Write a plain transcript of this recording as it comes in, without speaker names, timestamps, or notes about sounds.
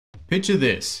Picture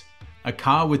this, a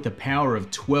car with the power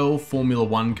of 12 Formula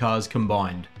 1 cars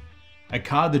combined. A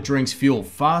car that drinks fuel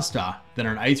faster than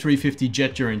an A350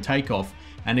 jet during takeoff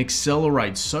and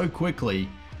accelerates so quickly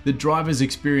that drivers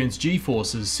experience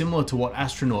G-forces similar to what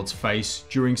astronauts face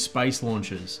during space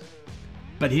launches.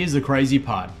 But here's the crazy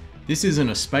part, this isn't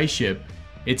a spaceship,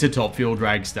 it's a top fuel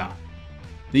dragster.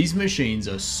 These machines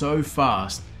are so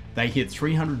fast, they hit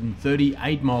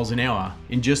 338 miles an hour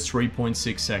in just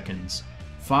 3.6 seconds,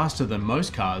 faster than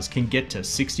most cars can get to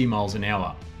 60 miles an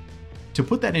hour. To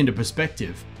put that into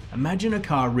perspective, imagine a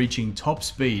car reaching top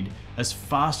speed as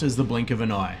fast as the blink of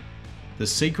an eye. The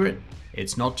secret?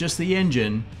 It's not just the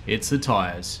engine, it's the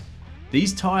tyres.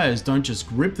 These tyres don't just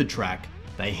grip the track,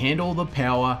 they handle the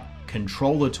power,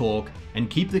 control the torque, and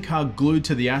keep the car glued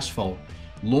to the asphalt,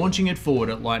 launching it forward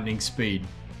at lightning speed.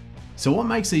 So what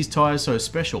makes these tyres so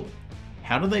special?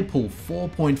 How do they pull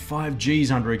 4.5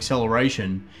 Gs under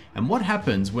acceleration, and what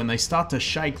happens when they start to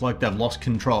shake like they've lost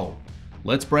control?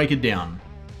 Let's break it down.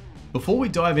 Before we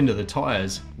dive into the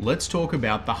tyres, let's talk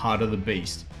about the heart of the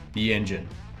beast, the engine.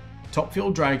 Top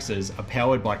fuel dragsters are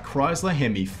powered by Chrysler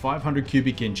Hemi 500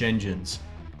 cubic inch engines.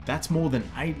 That's more than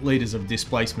 8 litres of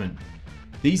displacement.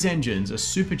 These engines are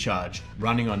supercharged,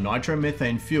 running on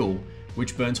nitromethane fuel,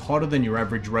 which burns hotter than your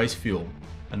average race fuel.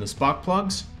 And the spark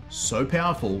plugs? So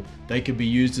powerful, they could be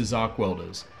used as arc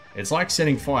welders. It's like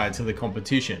setting fire to the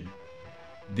competition.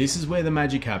 This is where the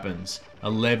magic happens,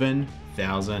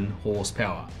 11,000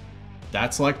 horsepower.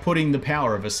 That's like putting the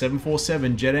power of a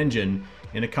 747 jet engine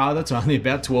in a car that's only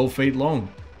about 12 feet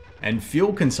long. And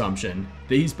fuel consumption,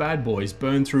 these bad boys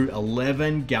burn through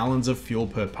 11 gallons of fuel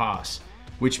per pass,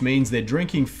 which means they're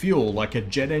drinking fuel like a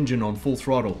jet engine on full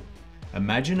throttle.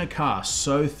 Imagine a car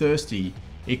so thirsty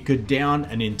it could down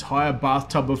an entire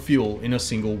bathtub of fuel in a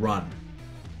single run.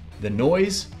 The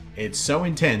noise? It's so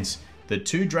intense that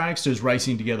two dragsters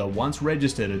racing together once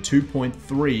registered a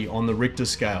 2.3 on the Richter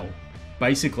scale,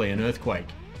 basically an earthquake.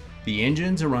 The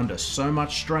engines are under so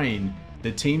much strain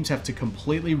that teams have to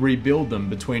completely rebuild them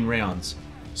between rounds,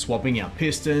 swapping out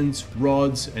pistons,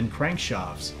 rods, and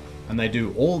crankshafts, and they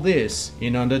do all this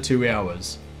in under 2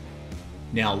 hours.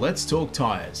 Now let's talk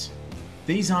tyres.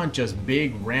 These aren't just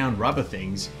big round rubber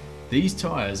things, these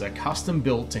tyres are custom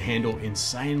built to handle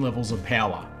insane levels of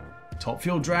power. Top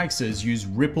fuel dragsters use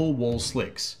ripple wall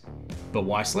slicks. But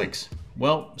why slicks?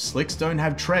 Well, slicks don't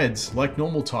have treads like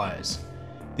normal tyres.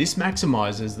 This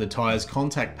maximizes the tyre's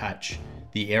contact patch,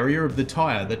 the area of the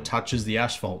tyre that touches the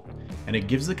asphalt, and it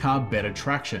gives the car better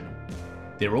traction.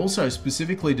 They're also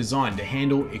specifically designed to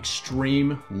handle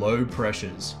extreme low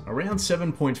pressures, around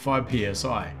 7.5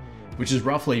 psi, which is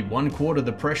roughly 1/4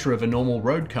 the pressure of a normal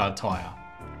road car tyre.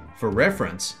 For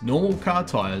reference, normal car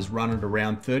tyres run at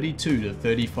around 32 to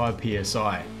 35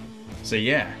 psi. So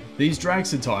yeah, these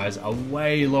dragster tyres are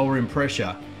way lower in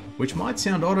pressure, which might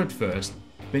sound odd at first,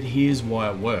 but here's why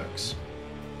it works.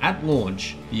 At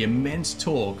launch, the immense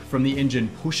torque from the engine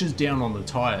pushes down on the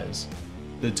tyres.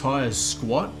 The tyres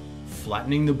squat,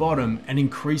 flattening the bottom and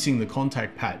increasing the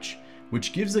contact patch,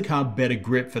 which gives the car better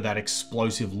grip for that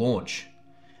explosive launch.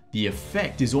 The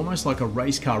effect is almost like a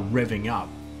race car revving up.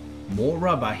 More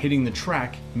rubber hitting the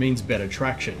track means better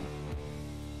traction.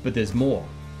 But there's more.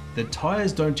 The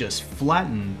tyres don't just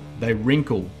flatten, they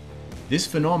wrinkle. This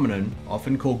phenomenon,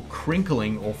 often called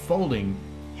crinkling or folding,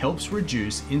 helps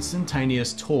reduce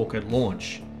instantaneous torque at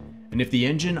launch. And if the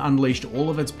engine unleashed all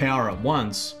of its power at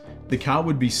once, the car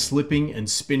would be slipping and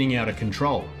spinning out of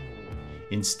control.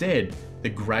 Instead, the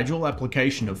gradual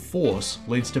application of force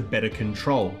leads to better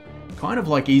control, kind of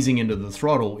like easing into the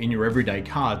throttle in your everyday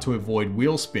car to avoid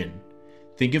wheel spin.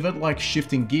 Think of it like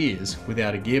shifting gears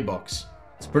without a gearbox.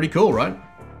 It's pretty cool, right?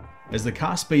 As the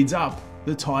car speeds up,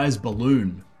 the tyres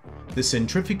balloon. The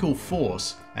centrifugal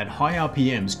force at high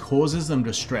RPMs causes them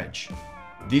to stretch.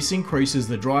 This increases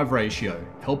the drive ratio,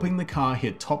 helping the car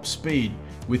hit top speed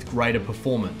with greater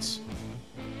performance.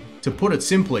 To put it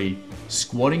simply,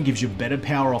 squatting gives you better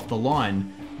power off the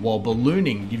line, while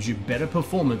ballooning gives you better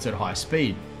performance at high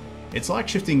speed. It's like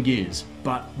shifting gears,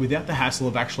 but without the hassle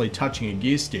of actually touching a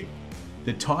gear stick.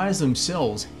 The tyres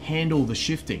themselves handle the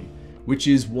shifting, which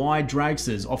is why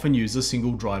dragsters often use a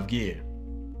single drive gear.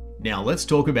 Now let's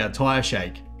talk about tyre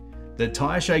shake. The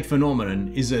tyre shake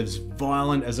phenomenon is as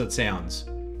violent as it sounds.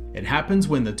 It happens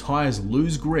when the tyres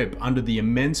lose grip under the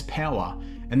immense power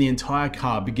and the entire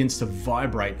car begins to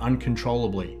vibrate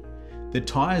uncontrollably. The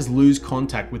tyres lose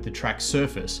contact with the track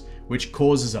surface, which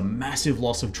causes a massive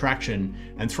loss of traction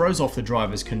and throws off the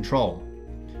driver's control.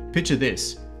 Picture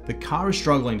this, the car is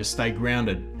struggling to stay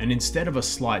grounded, and instead of a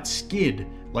slight skid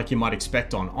like you might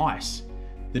expect on ice,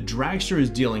 The dragster is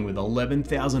dealing with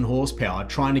 11,000 horsepower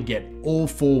trying to get all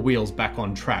 4 wheels back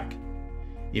on track.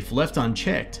 If left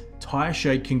unchecked, tyre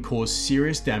shake can cause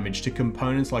serious damage to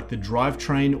components like the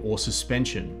drivetrain or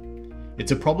suspension.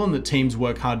 It's a problem that teams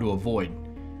work hard to avoid.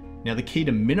 Now, the key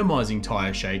to minimizing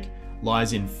tyre shake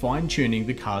lies in fine-tuning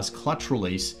the car's clutch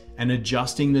release and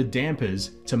adjusting the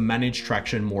dampers to manage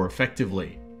traction more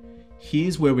effectively.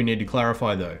 Here's where we need to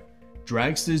clarify though.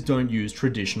 Dragsters don't use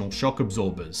traditional shock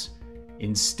absorbers.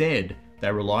 Instead,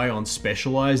 they rely on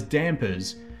specialized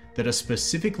dampers that are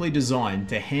specifically designed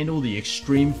to handle the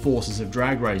extreme forces of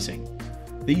drag racing.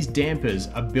 These dampers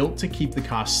are built to keep the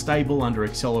car stable under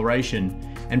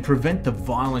acceleration and prevent the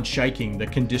violent shaking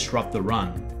that can disrupt the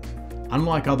run.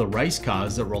 Unlike other race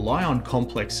cars that rely on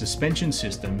complex suspension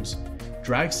systems,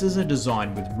 dragsters are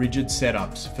designed with rigid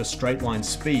setups for straight line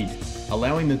speed,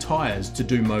 allowing the tyres to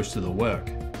do most of the work.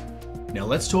 Now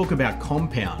let's talk about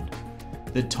compound.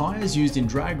 The tyres used in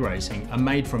drag racing are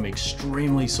made from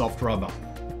extremely soft rubber.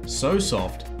 So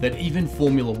soft that even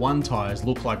Formula 1 tyres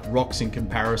look like rocks in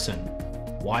comparison.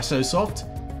 Why so soft?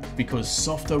 Because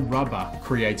softer rubber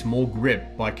creates more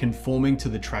grip by conforming to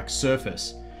the track's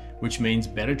surface, which means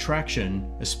better traction,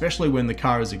 especially when the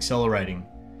car is accelerating.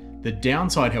 The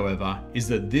downside, however, is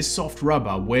that this soft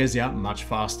rubber wears out much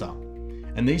faster,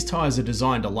 and these tyres are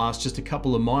designed to last just a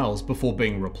couple of miles before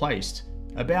being replaced.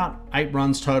 About 8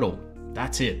 runs total,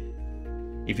 that's it.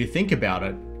 If you think about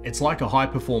it, it's like a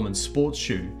high-performance sports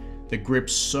shoe that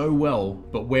grips so well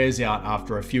but wears out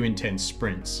after a few intense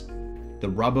sprints. The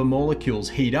rubber molecules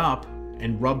heat up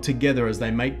and rub together as they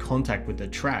make contact with the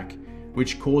track,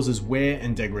 which causes wear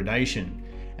and degradation.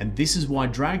 And this is why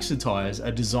dragster tyres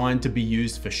are designed to be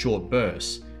used for short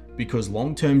bursts, because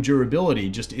long-term durability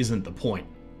just isn't the point.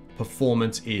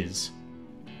 Performance is.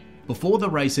 Before the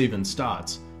race even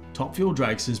starts, Top Fuel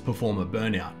dragsters perform a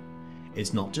burnout.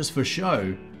 It's not just for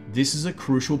show, this is a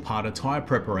crucial part of tyre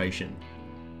preparation.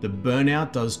 The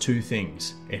burnout does 2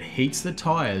 things. It heats the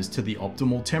tyres to the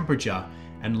optimal temperature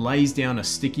and lays down a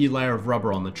sticky layer of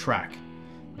rubber on the track.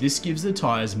 This gives the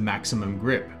tyres maximum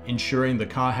grip, ensuring the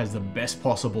car has the best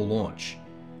possible launch.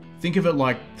 Think of it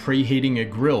like preheating a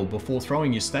grill before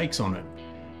throwing your steaks on it.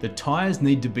 The tyres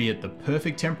need to be at the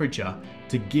perfect temperature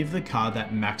to give the car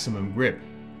that maximum grip.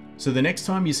 So the next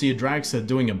time you see a dragster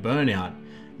doing a burnout,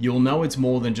 you'll know it's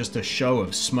more than just a show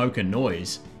of smoke and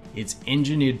noise. It's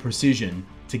engineered precision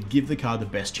to give the car the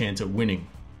best chance at winning.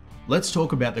 Let's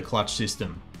talk about the clutch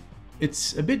system.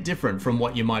 It's a bit different from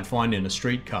what you might find in a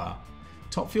street car.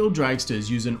 Top Fuel dragsters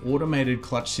use an automated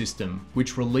clutch system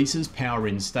which releases power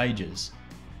in stages.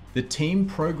 The team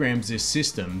programs this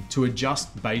system to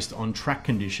adjust based on track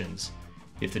conditions.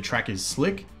 If the track is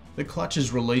slick, the clutch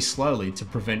is released slowly to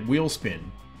prevent wheel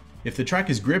spin. If the track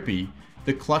is grippy,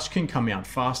 the clutch can come out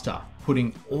faster,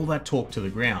 putting all that torque to the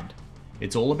ground.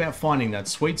 It's all about finding that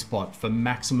sweet spot for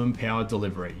maximum power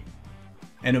delivery.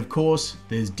 And of course,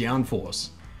 there's downforce.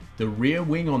 The rear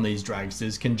wing on these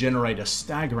dragsters can generate a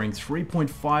staggering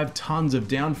 3.5 tons of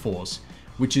downforce,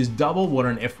 which is double what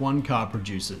an F1 car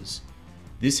produces.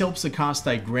 This helps the car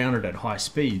stay grounded at high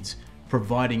speeds,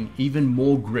 providing even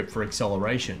more grip for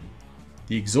acceleration.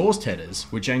 The exhaust headers,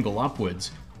 which angle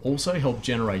upwards, also help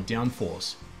generate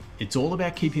downforce. It's all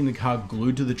about keeping the car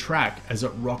glued to the track as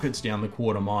it rockets down the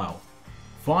quarter mile.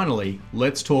 Finally,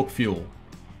 let's talk fuel.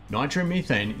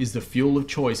 Nitromethane is the fuel of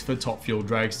choice for Top Fuel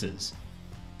dragsters.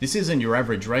 This isn't your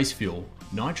average race fuel.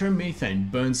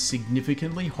 Nitromethane burns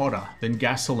significantly hotter than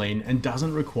gasoline and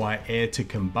doesn't require air to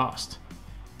combust.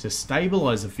 To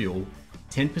stabilize the fuel,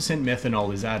 10%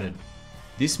 methanol is added.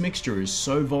 This mixture is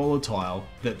so volatile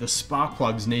that the spark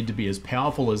plugs need to be as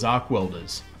powerful as arc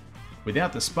welders.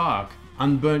 Without the spark,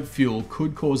 unburnt fuel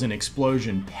could cause an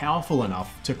explosion powerful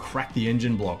enough to crack the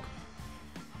engine block.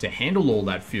 To handle all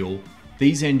that fuel,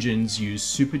 these engines use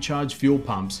supercharged fuel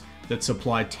pumps that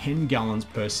supply 10 gallons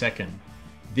per second.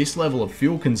 This level of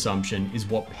fuel consumption is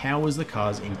what powers the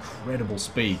car's incredible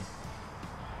speed.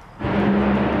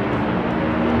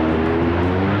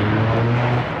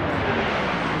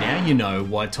 Now you know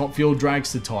why Top Fuel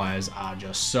dragster tyres are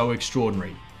just so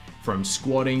extraordinary. From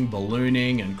squatting,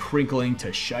 ballooning and crinkling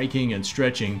to shaking and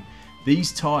stretching,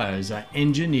 these tyres are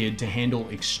engineered to handle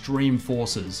extreme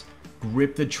forces,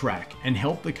 grip the track and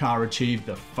help the car achieve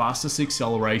the fastest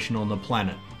acceleration on the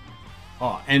planet.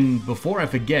 Oh, and before I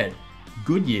forget,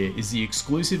 Goodyear is the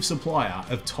exclusive supplier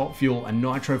of Top Fuel and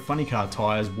Nitro funny car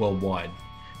tyres worldwide.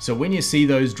 So when you see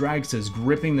those dragsters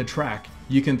gripping the track,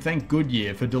 you can thank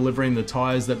Goodyear for delivering the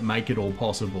tyres that make it all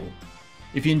possible.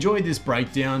 If you enjoyed this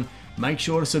breakdown, make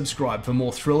sure to subscribe for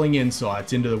more thrilling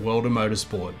insights into the world of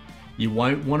motorsport. You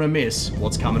won't want to miss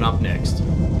what's coming up next.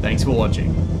 Thanks for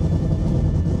watching.